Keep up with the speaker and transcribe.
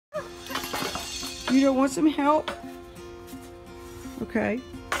You don't want some help? Okay.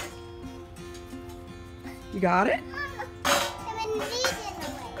 You got it?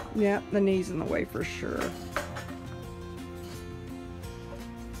 Yep, the knee's in the way for sure.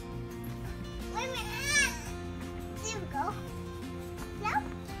 Wait a minute. There we go. No?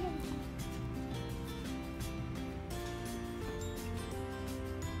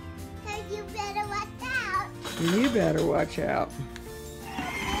 So you better watch out. You better watch out.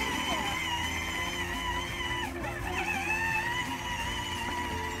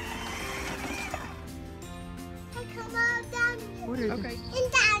 Come on down here. What is it? Okay.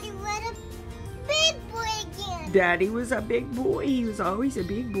 And Daddy was a big boy again. Daddy was a big boy. He was always a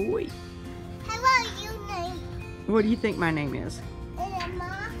big boy. How about your name? What do you think my name is? Is it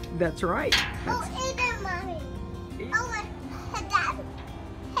Mom? That's right. Oh, is it Mommy? Oh, hey, Dad.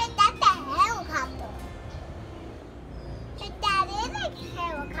 Hey, that's a helicopter. Hey, Dad is a I'm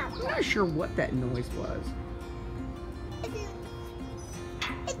helicopter. not sure what that noise was.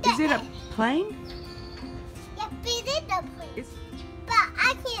 It's Is it a plane? Yes, it is a plane. It's, But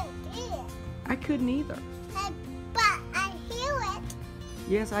I can't see it. I couldn't either. But I hear it.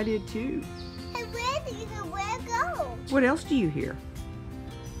 Yes, I did too. Hey, where go? What else do you hear?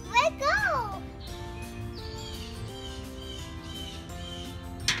 Where go?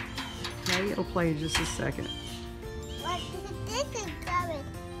 Okay, it'll play in just a second. What this is going?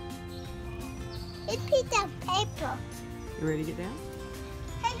 It's a piece of paper. You ready to get down?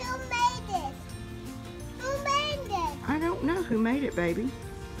 Hey, who made it? Who made it? I don't know who made it, baby.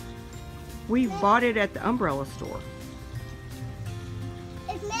 We bought it at the umbrella store.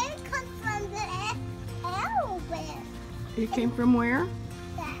 It may come from the airplane. It came from where?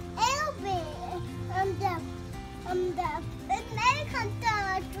 The airplane. It may come from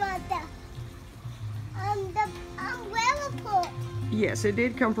the umbrella port. Yes, it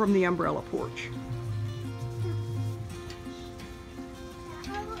did come from the umbrella porch.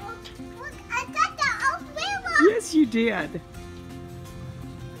 Look, I got the umbrella. Yes, you did.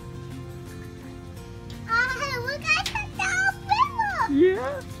 Look, I got the umbrella.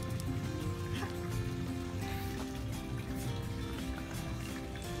 Yeah.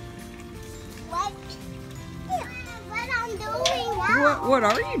 What I'm doing now? What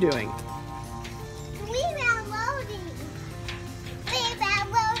are you doing?